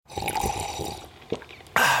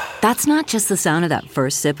That's not just the sound of that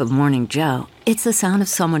first sip of Morning Joe. It's the sound of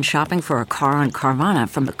someone shopping for a car on Carvana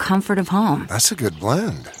from the comfort of home. That's a good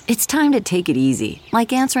blend. It's time to take it easy,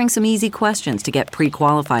 like answering some easy questions to get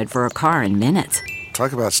pre-qualified for a car in minutes.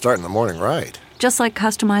 Talk about starting the morning right. Just like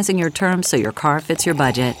customizing your terms so your car fits your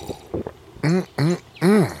budget.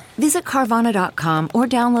 Visit Carvana.com or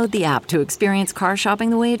download the app to experience car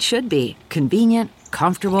shopping the way it should be. Convenient,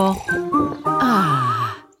 comfortable. Ah.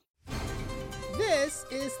 This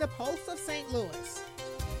is the Pulse of St. Louis.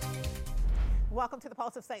 Welcome to the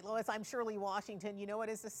Pulse of St. Louis. I'm Shirley Washington. You know, it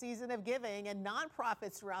is the season of giving, and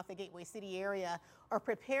nonprofits throughout the Gateway City area are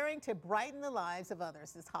preparing to brighten the lives of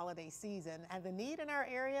others this holiday season. And the need in our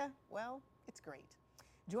area, well, it's great.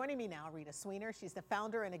 Joining me now, Rita Swiener. She's the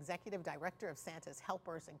founder and executive director of Santa's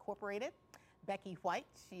Helpers Incorporated. Becky White,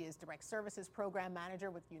 she is Direct Services Program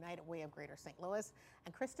Manager with United Way of Greater St. Louis.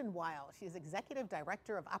 And Kristen Wild, she is Executive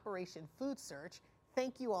Director of Operation Food Search.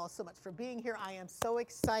 Thank you all so much for being here. I am so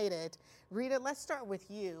excited. Rita, let's start with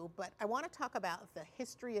you, but I want to talk about the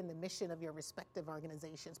history and the mission of your respective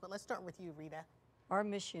organizations. But let's start with you, Rita. Our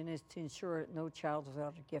mission is to ensure that no child is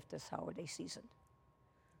without a gift this holiday season.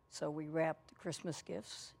 So we wrap the Christmas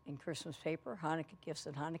gifts in Christmas paper, Hanukkah gifts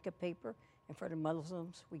in Hanukkah paper, and for the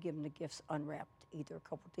Muslims, we give them the gifts unwrapped, either a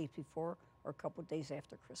couple days before or a couple days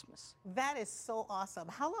after Christmas. That is so awesome.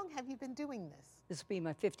 How long have you been doing this? This will be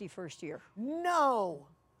my 51st year. No.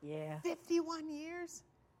 Yeah. 51 years?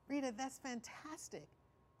 Rita, that's fantastic.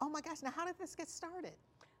 Oh my gosh, now how did this get started?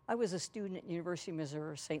 I was a student at University of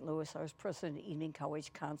Missouri, St. Louis. I was president of the Evening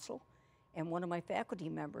College Council, and one of my faculty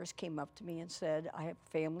members came up to me and said, I have a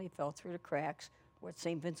family, fell through the cracks. We're at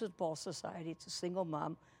St. Vincent Ball Society. It's a single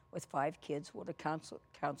mom with 5 kids. Would a council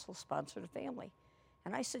sponsor the family?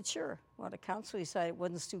 And I said, sure. Well, the council decided it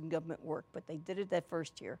wasn't student government work, but they did it that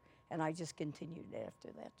first year, and I just continued after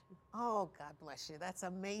that. Oh, God bless you. That's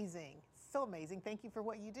amazing. So amazing. Thank you for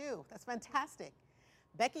what you do. That's fantastic.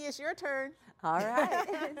 Becky, it's your turn. All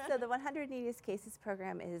right. So the 100 Neediest Cases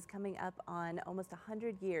program is coming up on almost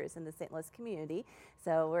 100 years in the St. Louis community.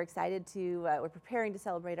 So we're excited to, we're preparing to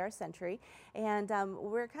celebrate our century. And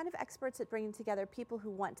we're kind of experts at bringing together people who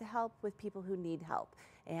want to help with people who need help.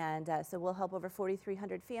 And so we'll help over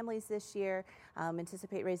 4,300 families this year,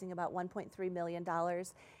 anticipate raising about $1.3 million.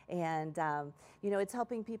 And, you know, it's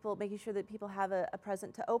helping people, making sure that people have a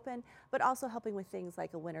present to open, but also helping with things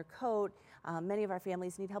like a winter coat. Many of our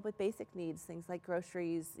families need help with basic needs, things like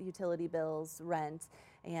groceries, utility bills, rent.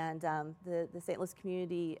 And the St. Louis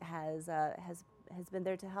community has been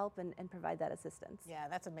there to help and provide that assistance. Yeah,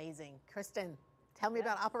 that's amazing. Kristen, tell me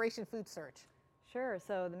about Operation Food Search. Sure.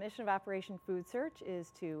 So the mission of Operation Food Search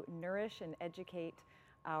is to nourish and educate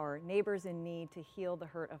our neighbors in need to heal the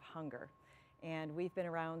hurt of hunger. And we've been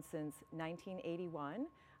around since 1981.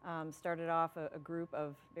 Started off a group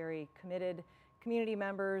of very committed community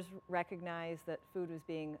members, recognized that food was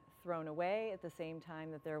being thrown away at the same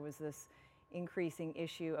time that there was this increasing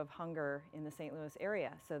issue of hunger in the St. Louis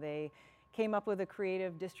area. So they came up with a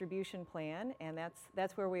creative distribution plan, and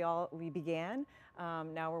that's where we began.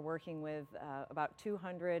 Now we're working with about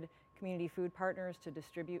 200 community food partners to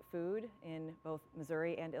distribute food in both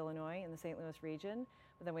Missouri and Illinois in the St. Louis region.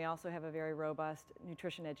 But then we also have a very robust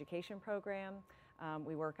nutrition education program.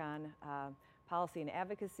 We work on policy and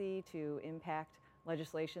advocacy to impact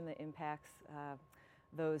legislation that impacts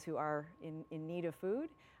those who are in need of food.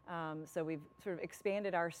 So we've sort of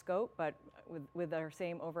expanded our scope, but with our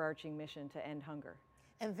same overarching mission to end hunger.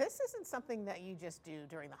 And this isn't something that you just do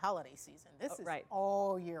during the holiday season. This is right.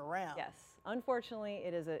 all year round. Yes. Unfortunately,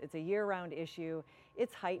 it's a year-round issue.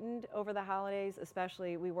 It's heightened over the holidays,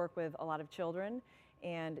 especially we work with a lot of children,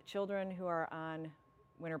 and children who are on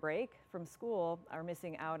winter break from school are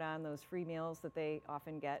missing out on those free meals that they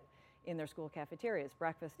often get in their school cafeterias,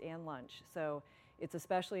 breakfast and lunch. So it's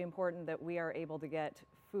especially important that we are able to get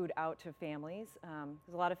food out to families,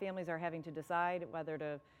 because a lot of families are having to decide whether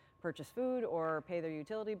to purchase food or pay their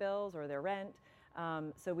utility bills or their rent.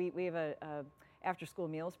 So we have a after-school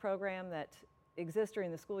meals program that exists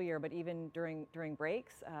during the school year, but even during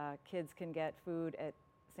breaks, kids can get food at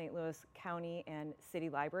St. Louis County and City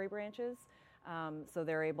Library branches. So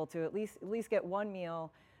they're able to at least get one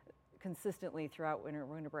meal consistently throughout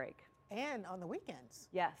winter break. And on the weekends.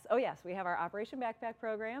 Yes. Oh, yes. We have our Operation Backpack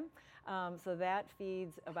program. So that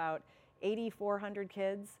feeds about 8,400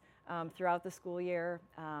 kids throughout the school year.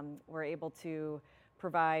 We're able to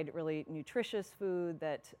provide really nutritious food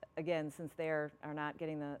that, again, since they are not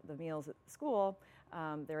getting the meals at school,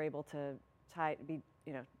 they're able to be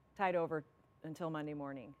tied over until Monday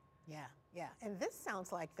morning. Yeah. And this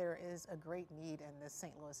sounds like there is a great need in the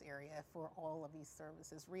St. Louis area for all of these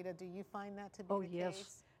services. Rita, do you find that to be the yes.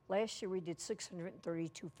 case? Last year we did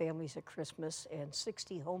 632 families at Christmas and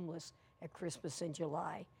 60 homeless at Christmas in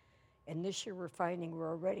July. And this year we're finding we're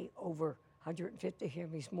already over 150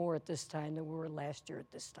 families more at this time than we were last year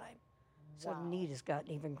at this time. So Wow. the need has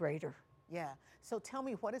gotten even greater. Yeah. So tell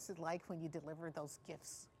me, what is it like when you deliver those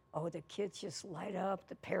gifts? Oh, the kids just light up,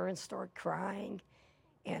 the parents start crying,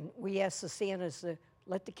 and we ask the Santas to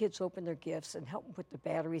let the kids open their gifts and help them put the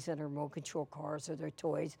batteries in their remote control cars or their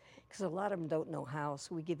toys, because a lot of them don't know how.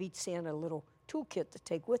 So we give each Santa a little toolkit to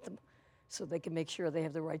take with them so they can make sure they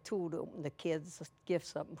have the right tool to open the kids'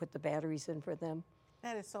 gifts up and put the batteries in for them.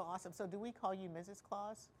 That is so awesome. So do we call you Mrs.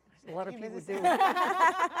 Claus? A lot of You people Mrs. do.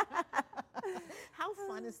 How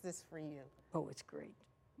fun is this for you? Oh, it's great.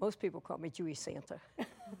 Most people call me Jewish Santa.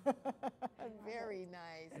 Very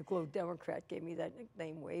nice. A Globe Democrat gave me that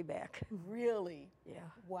nickname way back. Really? Yeah.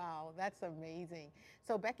 Wow, that's amazing.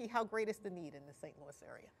 So Becky, how great is the need in the St. Louis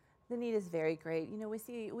area? The need is very great. You know,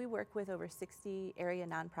 we work with over 60 area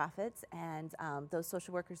nonprofits, and those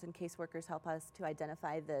social workers and caseworkers help us to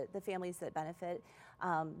identify the families that benefit.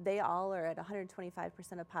 They all are at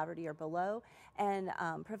 125% of poverty or below, and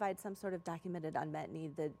provide some sort of documented unmet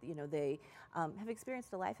need that, you know, they have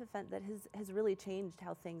experienced a life event that has really changed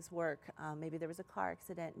how things work. Maybe there was a car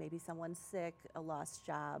accident, maybe someone's sick, a lost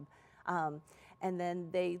job. And then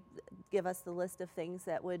they give us the list of things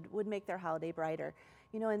that would make their holiday brighter.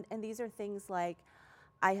 You know, and these are things like,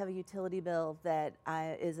 I have a utility bill that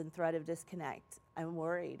is in threat of disconnect. I'm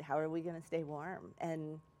worried. How are we going to stay warm?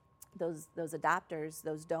 And those adopters,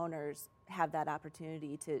 those donors, have that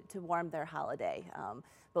opportunity to warm their holiday,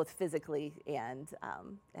 both physically and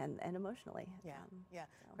emotionally. Yeah, yeah.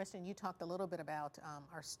 So. Kristen, you talked a little bit about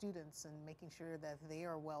our students and making sure that they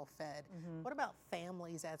are well fed. What about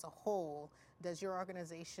families as a whole? Does your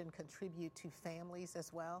organization contribute to families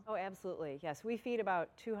as well? Oh, absolutely. Yes, we feed about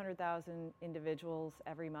 200,000 individuals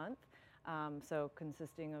every month, so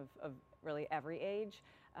consisting of really every age.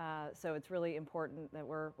 So it's really important that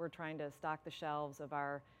we're trying to stock the shelves of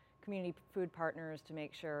our community food partners to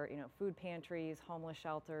make sure, you know, food pantries, homeless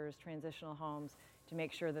shelters, transitional homes, to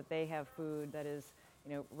make sure that they have food that is,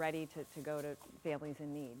 you know, ready to go to families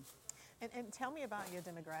in need. And tell me about your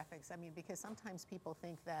demographics. I mean, because sometimes people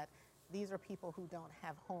think that these are people who don't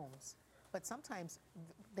have homes, but sometimes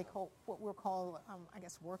they call what we'll call, I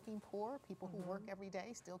guess, working poor, people who work every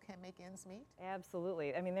day, still can't make ends meet.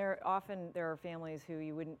 Absolutely. I mean, there are families who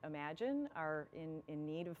you wouldn't imagine are in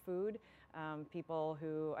need of food. People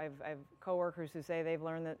who I've coworkers who say they've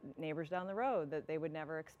learned that neighbors down the road that they would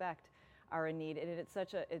never expect are in need, and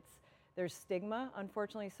there's stigma,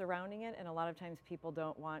 unfortunately, surrounding it, and a lot of times people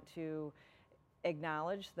don't want to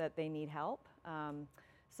acknowledge that they need help.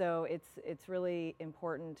 So it's really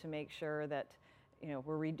important to make sure that, you know,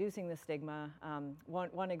 we're reducing the stigma.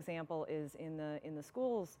 One example is in the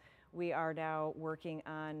schools. We are now working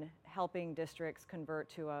on helping districts convert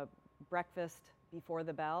to a breakfast before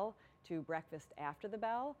the bell to breakfast after the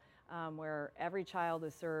bell, where every child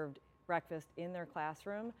is served breakfast in their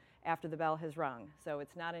classroom after the bell has rung. So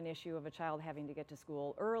it's not an issue of a child having to get to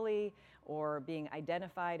school early or being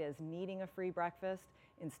identified as needing a free breakfast.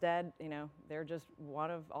 Instead, you know, they're just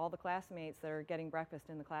one of all the classmates that are getting breakfast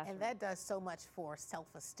in the classroom. And that does so much for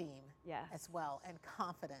self-esteem Yes. as well, and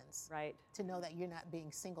confidence. Right. To know that you're not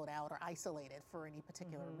being singled out or isolated for any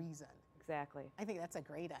particular reason. Exactly. I think that's a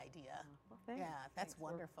great idea. Well, thanks. Yeah, that's Thanks.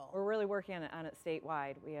 wonderful. We're really working on it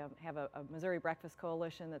statewide. We have a Missouri Breakfast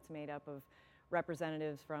Coalition that's made up of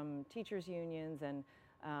representatives from teachers' unions and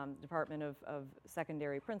Department of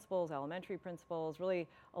Secondary Principals, elementary principals, really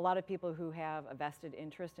a lot of people who have a vested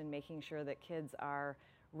interest in making sure that kids are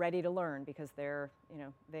ready to learn, because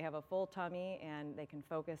they have a full tummy and they can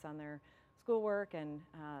focus on their schoolwork, and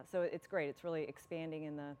so it's great. It's really expanding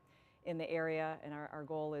in the area, and our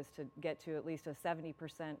goal is to get to at least a 70%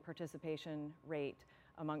 participation rate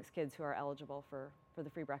amongst kids who are eligible for the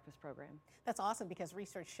free breakfast program. That's awesome, because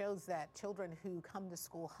research shows that children who come to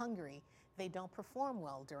school hungry, they don't perform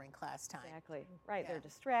well during class time. Exactly. Right. Yeah. They're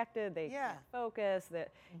distracted. They Yeah. can't focus.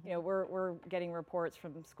 That you know, we're getting reports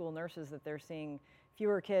from school nurses that they're seeing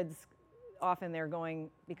fewer kids. Often they're going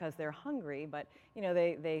because they're hungry, but you know,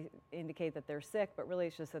 they indicate that they're sick, but really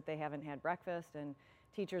it's just that they haven't had breakfast. And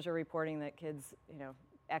teachers are reporting that kids, you know,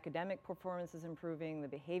 academic performance is improving, the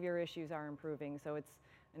behavior issues are improving, so it's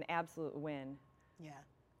an absolute win. Yeah.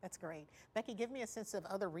 That's great. Becky, give me a sense of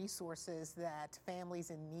other resources that families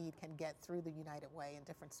in need can get through the United Way and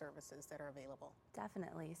different services that are available.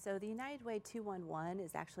 Definitely. So the United Way 211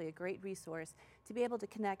 is actually a great resource to be able to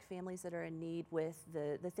connect families that are in need with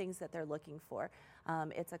the things that they're looking for.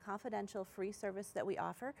 It's a confidential free service that we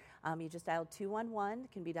offer. You just dial 211.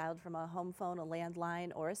 It can be dialed from a home phone, a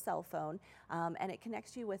landline, or a cell phone, and it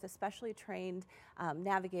connects you with a specially trained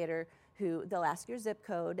navigator who they'll ask your zip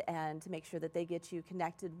code and to make sure that they get you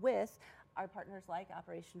connected with our partners like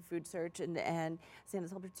Operation Food Search and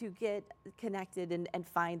Santa's Helper to get connected and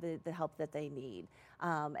find the help that they need.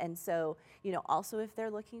 And so, also if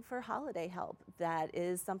they're looking for holiday help, that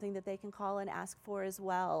is something that they can call and ask for as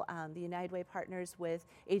well. The United Way partners with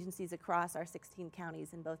agencies across our 16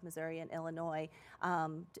 counties in both Missouri and Illinois,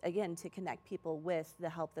 again, to connect people with the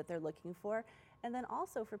help that they're looking for. And then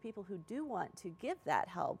also for people who do want to give that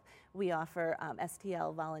help, we offer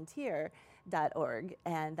stlvolunteer.org,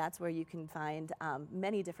 and that's where you can find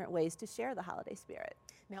many different ways to share the holiday spirit.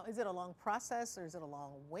 Now, is it a long process or is it a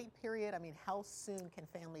long wait period? I mean, how soon can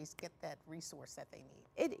families get that resource that they need?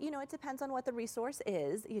 It depends on what the resource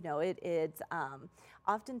is. It's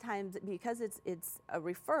oftentimes, because it's a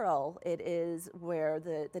referral, it is where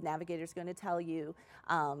the navigator is going to tell you,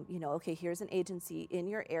 okay, here's an agency in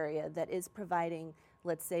your area that is providing,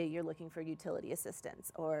 let's say you're looking for utility assistance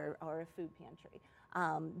or a food pantry.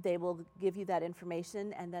 They will give you that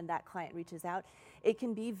information, and then that client reaches out. It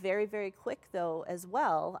can be very, very quick, though, as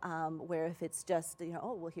well, where if it's just,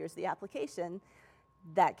 here's the application,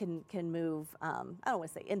 that can move, I don't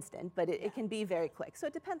want to say instant, but it can be very quick. So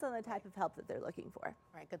it depends on the type of help that they're looking for. All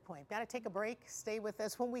right, good point. Got to take a break. Stay with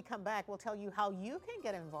us. When we come back, we'll tell you how you can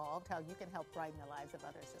get involved, how you can help brighten the lives of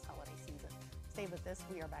others this holiday season. Stay with us.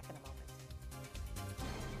 We are back in a moment.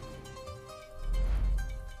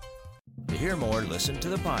 To hear more, listen to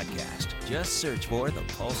the podcast. Just search for The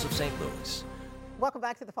Pulse of St. Louis. Welcome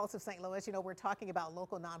back to the Pulse of St. Louis. We're talking about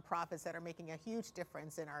local nonprofits that are making a huge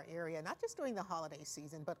difference in our area, not just during the holiday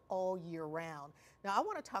season, but all year round. Now, I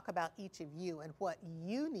want to talk about each of you and what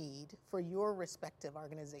you need for your respective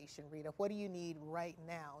organization. Rita, what do you need right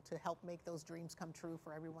now to help make those dreams come true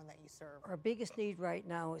for everyone that you serve? Our biggest need right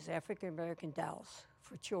now is African American dolls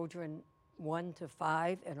for children 1 to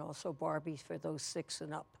 5, and also Barbies for those 6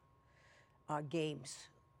 and up. Games.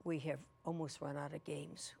 We have almost run out of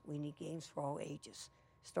games. We need games for all ages,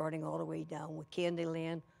 starting all the way down with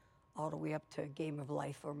Candyland, all the way up to a Game of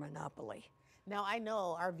Life or Monopoly. Now, I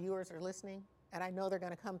know our viewers are listening, and I know they're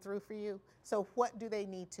going to come through for you. So what do they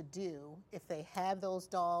need to do if they have those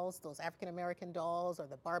dolls, those African-American dolls or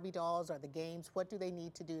the Barbie dolls or the games? What do they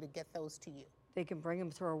need to do to get those to you? They can bring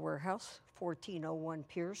them to our warehouse, 1401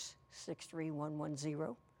 Pierce,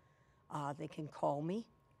 63110. They can call me.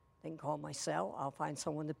 They can call my cell. I'll find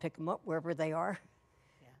someone to pick them up wherever they are.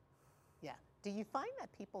 Yeah. Do you find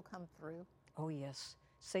that people come through? Oh, yes.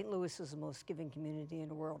 St. Louis is the most giving community in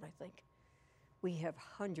the world, I think. We have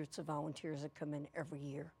hundreds of volunteers that come in every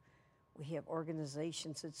year. We have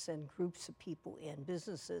organizations that send groups of people in,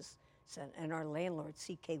 businesses send, and our landlord,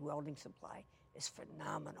 CK Welding Supply, is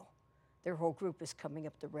phenomenal. Their whole group is coming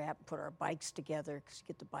up to wrap and put our bikes together, because you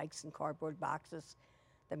get the bikes in cardboard boxes.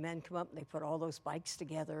 The men come up and they put all those bikes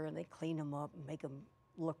together and they clean them up and make them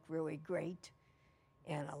look really great.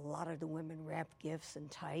 And a lot of the women wrap gifts and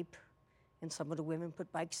type. And some of the women put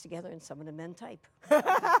bikes together and some of the men type. That's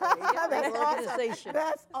awesome.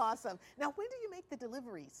 That's awesome. Now, when do you make the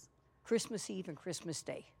deliveries? Christmas Eve and Christmas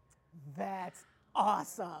Day. That's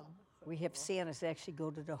awesome. We have Santas actually go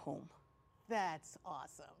to the home. That's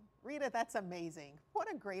awesome. Rita, that's amazing. What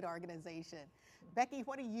a great organization. Becky,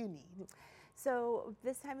 what do you need? So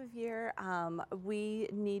this time of year, we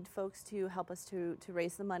need folks to help us to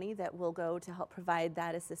raise the money that will go to help provide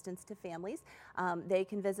that assistance to families. They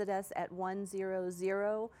can visit us at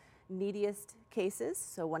 100 neediest cases,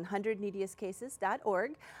 so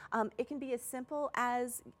 100neediestcases.org. It can be as simple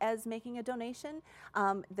as making a donation.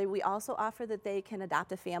 We also offer that they can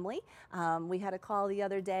adopt a family. We had a call the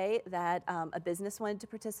other day that a business wanted to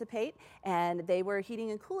participate, and they were a heating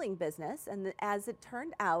and cooling business, and as it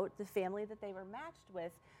turned out, the family that they were matched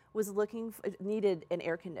with needed an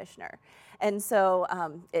air conditioner. And so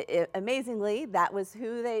amazingly, that was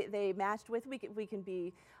who they matched with. We can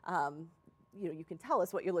be you can tell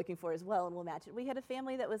us what you're looking for as well, and we'll match it. We had a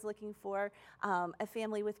family that was looking for a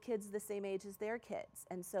family with kids the same age as their kids,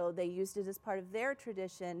 and so they used it as part of their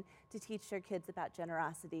tradition to teach their kids about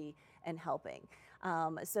generosity and helping.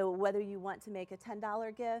 So whether you want to make a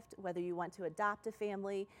 $10 gift, whether you want to adopt a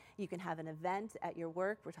family, you can have an event at your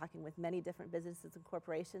work. We're talking with many different businesses and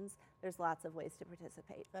corporations. There's lots of ways to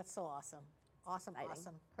participate. That's so awesome. Awesome, exciting.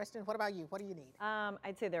 awesome. Kristen, what about you? What do you need?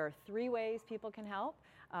 I'd say there are 3 ways people can help.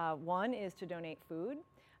 One is to donate food.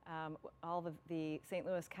 All of the St.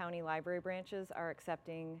 Louis County Library branches are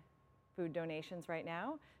accepting food donations right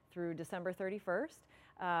now through December 31st.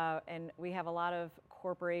 And we have a lot of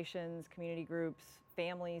corporations, community groups,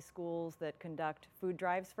 families, schools that conduct food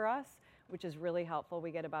drives for us, which is really helpful.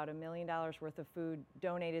 We get about $1 million worth of food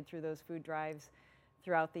donated through those food drives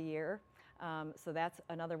throughout the year. So that's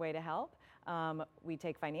another way to help. We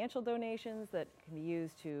take financial donations that can be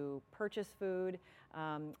used to purchase food.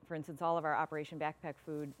 For instance, all of our Operation Backpack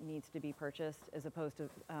food needs to be purchased, as opposed to,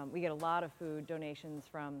 we get a lot of food donations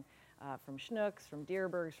from Schnucks, from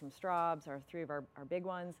Dierbergs, from Straub's, are 3 of our big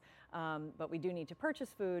ones. But we do need to purchase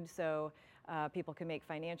food, so people can make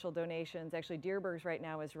financial donations. Actually, Dierbergs right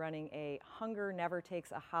now is running a Hunger Never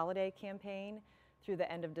Takes a Holiday campaign through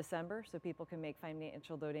the end of December, so people can make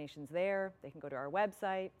financial donations there. They can go to our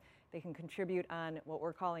website. They can contribute on what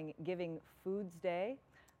we're calling Giving Foods Day,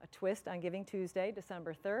 a twist on Giving Tuesday,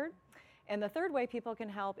 December 3rd. And the third way people can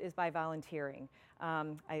help is by volunteering.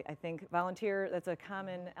 I think that's a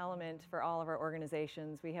common element for all of our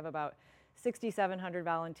organizations. We have about 6,700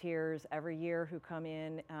 volunteers every year who come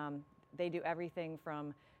in. They do everything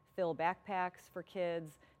from fill backpacks for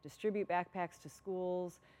kids, distribute backpacks to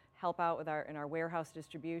schools, help out with in our warehouse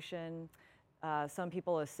distribution. Some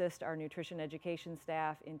people assist our nutrition education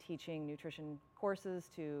staff in teaching nutrition courses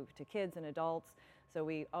to kids and adults. So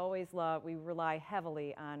we rely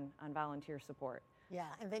heavily on volunteer support. Yeah,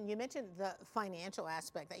 and then you mentioned the financial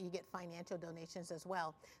aspect, that you get financial donations as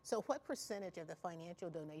well. So what percentage of the financial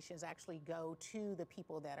donations actually go to the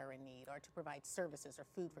people that are in need, or to provide services or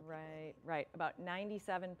food for people? Right. About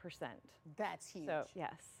 97%. That's huge. So,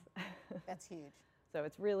 yes. That's huge. So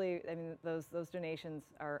it's really, those donations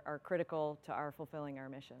are critical to our fulfilling our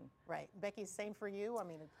mission. Right. Becky, same for you?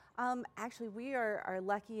 Actually, we are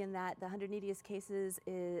lucky in that the 100 Neediest Cases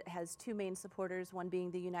has 2 main supporters, one being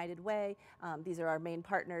the United Way. These are our main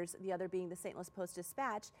partners. The other being the St. Louis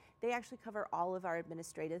Post-Dispatch. They actually cover all of our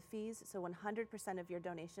administrative fees. So 100% of your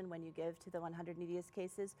donation when you give to the 100 Neediest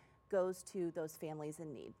Cases goes to those families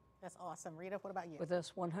in need. That's awesome. Rita, what about you? With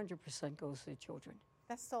us, 100% goes to children.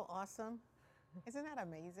 That's so awesome. Isn't that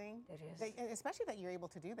amazing? It is. Especially that you're able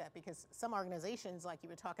to do that, because some organizations, like you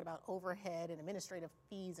were talking about, overhead and administrative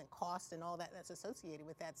fees and costs and all that's associated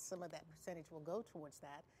with that, some of that percentage will go towards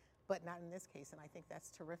that, but not in this case, and I think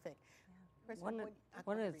that's terrific. Yeah.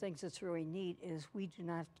 One of the things that's really neat is we do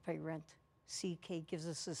not have to pay rent. CK gives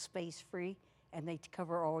us the space free, and they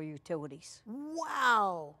cover all utilities.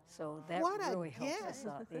 Wow! So that really helps us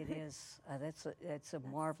out. It is. That's a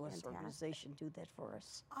marvelous organization to do that for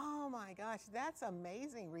us. Oh my gosh, that's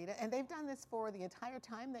amazing, Rita. And they've done this for the entire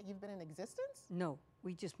time that you've been in existence? No,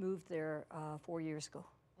 we just moved there 4 years ago.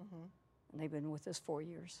 Mm-hmm. And they've been with us 4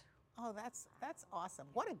 years. Oh, that's awesome.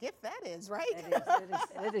 What a gift that is, right?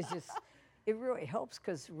 It is just, it really helps,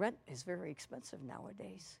 because rent is very expensive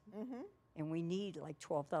nowadays. Mm-hmm. And we need like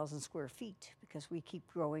 12,000 square feet, because we keep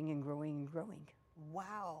growing and growing and growing.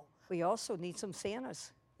 Wow. We also need some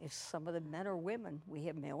Santas. If some of the men or women, we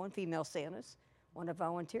have male and female Santas, want to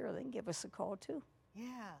volunteer, they can give us a call too. Yeah.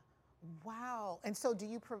 Wow. And so do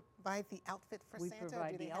you provide the outfit for Santa? We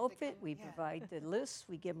provide the outfit, we provide the list,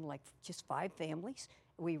 we give them like just 5 families.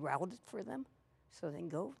 We route it for them so they can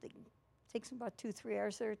go. It takes them about 2-3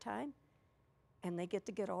 hours at a time. And they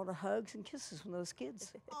get all the hugs and kisses from those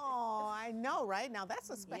kids. Oh, I know, right? Now that's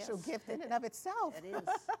a special gift in and of itself. It is.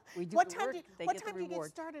 We do what the time work, what time do you get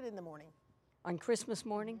started in the morning? On Christmas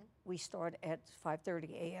morning, we start at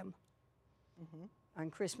 5:30 a.m. On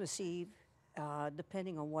Christmas Eve,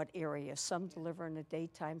 depending on what area. Some deliver in the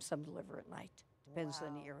daytime, some deliver at night. Depends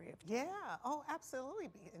on the area. Yeah. Oh, absolutely.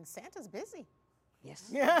 And Santa's busy. Yes.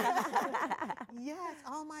 Yeah. Yes.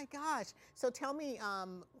 Oh my gosh. So tell me,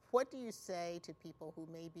 what do you say to people who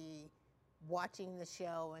may be watching the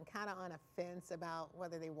show and kind of on a fence about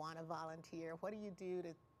whether they want to volunteer? What do you do to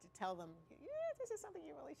tell them, yeah, this is something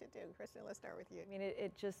you really should do? Kristen, let's start with you.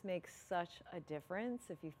 It just makes such a difference.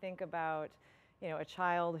 If you think about, a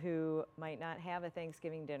child who might not have a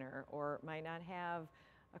Thanksgiving dinner or might not have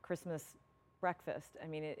a Christmas breakfast,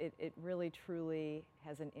 it really truly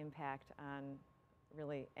has an impact on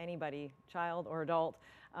really anybody, child or adult,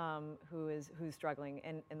 who's struggling.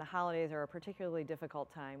 And the holidays are a particularly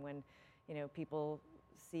difficult time when, people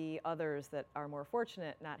see others that are more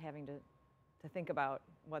fortunate not having to think about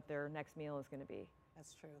what their next meal is going to be.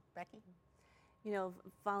 That's true. Becky? You know,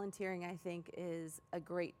 volunteering, I think, is a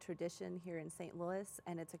great tradition here in St. Louis,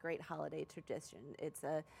 and it's a great holiday tradition. It's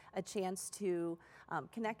a chance to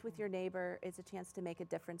connect with your neighbor. It's a chance to make a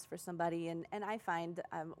difference for somebody. And I find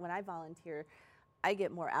when I volunteer, I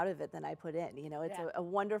get more out of it than I put in. You know, it's a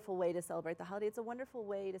wonderful way to celebrate the holiday. It's a wonderful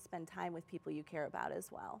way to spend time with people you care about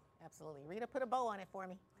as well. Absolutely. Rita, put a bow on it for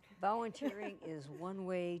me. Volunteering is one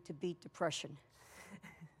way to beat depression.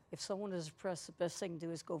 If someone is depressed, the best thing to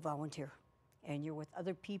do is go volunteer. And you're with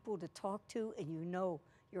other people to talk to, and you know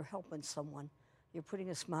you're helping someone. You're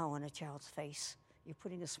putting a smile on a child's face. You're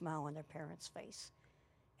putting a smile on their parent's face.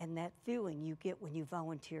 And that feeling you get when you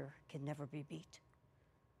volunteer can never be beat.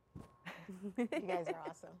 You guys are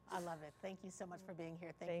awesome. I love it. Thank you so much for being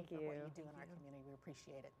here. Thank you for what you do in our community. We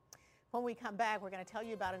appreciate it. When we come back, we're going to tell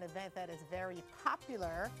you about an event that is very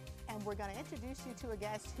popular, and we're going to introduce you to a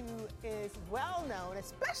guest who is well known,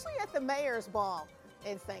 especially at the Mayor's Ball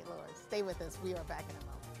in St. Louis. Stay with us. We are back in a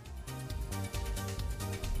moment.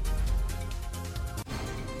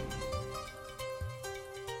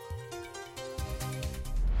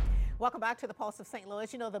 Welcome back to the Pulse of St.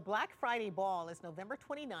 Louis. You know, the Black Friday Ball is November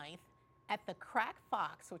 29th at the Crack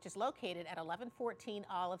Fox, which is located at 1114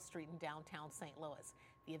 Olive Street in downtown St. Louis.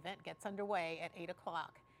 The event gets underway at 8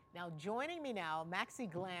 o'clock. Now, joining me now,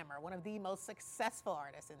 Maxi Glamour, one of the most successful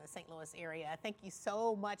artists in the St. Louis area. Thank you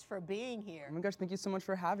so much for being here. Oh my gosh, thank you so much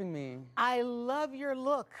for having me. I love your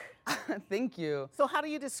look. Thank you. So how do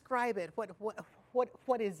you describe it?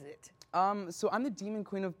 What is it? So I'm the demon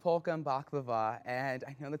queen of polka and baklava, and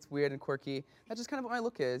I know that's weird and quirky. That's just kind of what my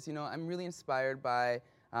look is. You know, I'm really inspired by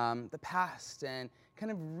the past and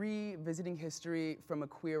kind of revisiting history from a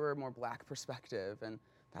queerer, more black perspective, and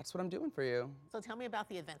that's what I'm doing for you. So tell me about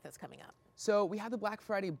the event that's coming up. So we have the Black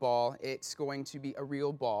Friday Ball. It's going to be a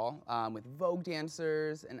real ball with Vogue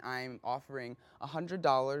dancers, and I'm offering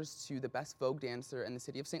 $100 to the best Vogue dancer in the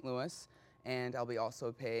city of St. Louis. And I'll be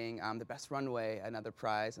also paying the best runway another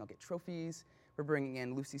prize, and I'll get trophies. We're bringing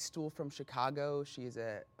in Lucy Stool from Chicago. She is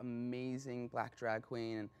an amazing black drag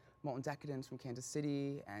queen, and Molten Decadence from Kansas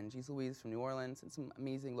City, and Jeez Louise from New Orleans, and some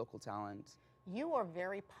amazing local talent. You are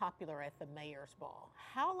very popular at the Mayor's Ball.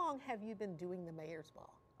 How long have you been doing the Mayor's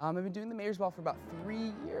Ball? I've been doing the Mayor's Ball for about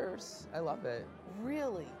 3 years. I love it.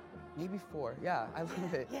 Really? Maybe 4. Yeah, I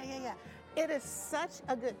love it. Yeah. It is such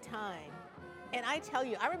a good time. And I tell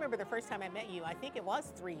you, I remember the first time I met you, I think it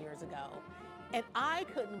was 3 years ago, and I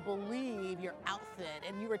couldn't believe your outfit,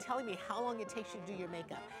 and you were telling me how long it takes you to do your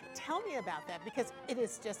makeup. Tell me about that, because it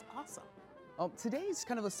is just awesome. Today's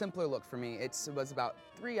kind of a simpler look for me. It was about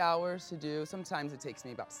 3 hours to do. Sometimes it takes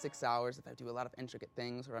me about 6 hours if I do a lot of intricate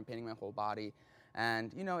things or I'm painting my whole body.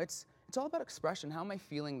 And you know, it's all about expression. How am I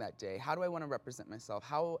feeling that day? How do I want to represent myself?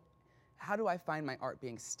 How do I find my art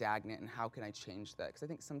being stagnant, and how can I change that? Because I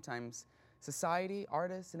think sometimes society,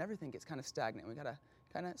 artists, and everything gets kind of stagnant. We gotta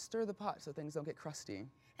kind of stir the pot so things don't get crusty.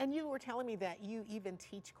 And you were telling me that you even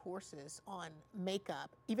teach courses on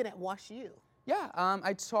makeup, even at WashU. Yeah,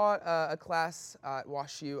 I taught a class at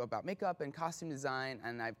WashU about makeup and costume design,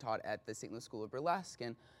 and I've taught at the St. Louis School of Burlesque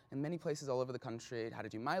and in many places all over the country how to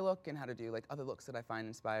do my look and how to do like other looks that I find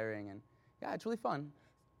inspiring, and yeah, it's really fun.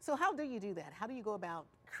 So how do you do that? How do you go about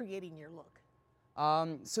creating your look?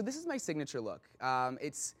 So this is my signature look.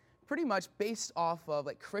 It's pretty much based off of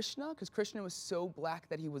like Krishna, because Krishna was so black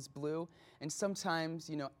that he was blue, and sometimes,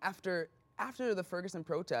 you know, after the Ferguson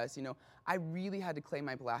protests, you know, I really had to claim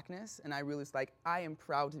my blackness, and I really was like, I am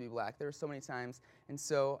proud to be black. There were so many times, and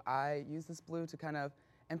so I use this blue to kind of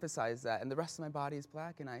emphasize that, and the rest of my body is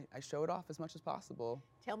black, and I show it off as much as possible.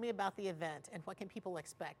 Tell me about the event, and what can people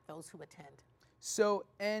expect, those who attend? So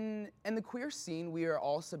in the queer scene, we are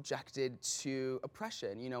all subjected to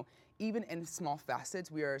oppression, you know, even in small facets,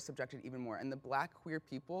 we are subjected even more, and the black queer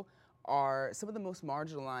people are some of the most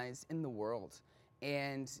marginalized in the world.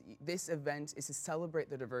 And this event is to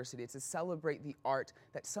celebrate the diversity. It's to celebrate the art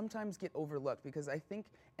that sometimes get overlooked, because I think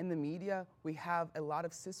in the media we have a lot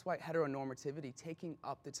of cis white heteronormativity taking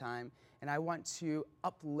up the time, and I want to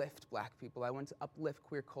uplift black people. I want to uplift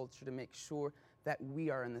queer culture to make sure that we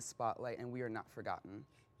are in the spotlight and we are not forgotten.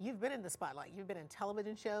 You've been in the spotlight. You've been in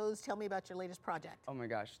television shows. Tell me about your latest project. Oh my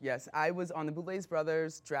gosh, yes. I was on the Boulez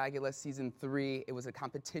Brothers Dragula Season 3. It was a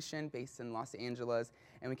competition based in Los Angeles,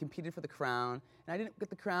 and we competed for the crown. And I didn't get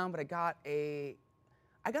the crown, but I got a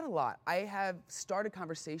lot. I have started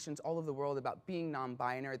conversations all over the world about being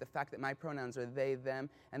non-binary, the fact that my pronouns are they, them,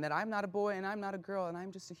 and that I'm not a boy and I'm not a girl and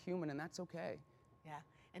I'm just a human, and that's okay. Yeah,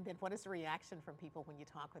 and then what is the reaction from people when you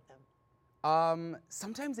talk with them?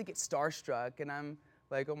 Sometimes they get starstruck, and I'm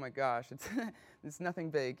like, oh my gosh, it's nothing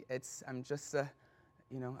big. I'm just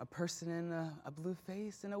you know, a person in a blue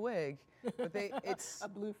face and a wig. But it's a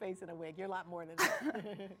blue face and a wig. You're a lot more than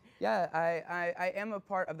that. Yeah, I am a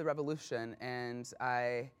part of the revolution, and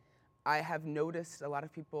I have noticed a lot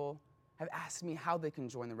of people have asked me how they can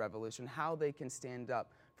join the revolution, how they can stand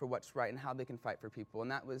up for what's right, and how they can fight for people.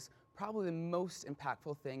 And that was probably the most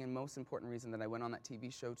impactful thing and most important reason that I went on that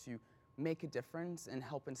TV show, to make a difference and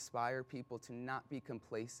help inspire people to not be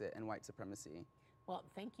complacent in white supremacy. Well,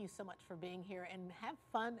 thank you so much for being here, and have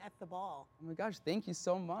fun at the ball. Oh my gosh, thank you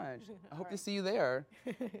so much. I hope to right. see you there.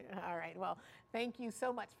 All right, well, thank you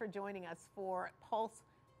so much for joining us for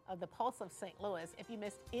the Pulse of St. Louis. If you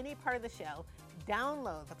missed any part of the show,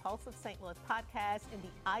 download the Pulse of St. Louis podcast in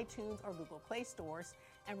the iTunes or Google Play stores.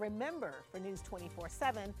 And remember, for News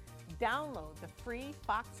 24/7, download the free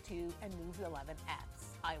Fox 2 and News 11 apps.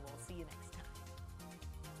 I will see you next time.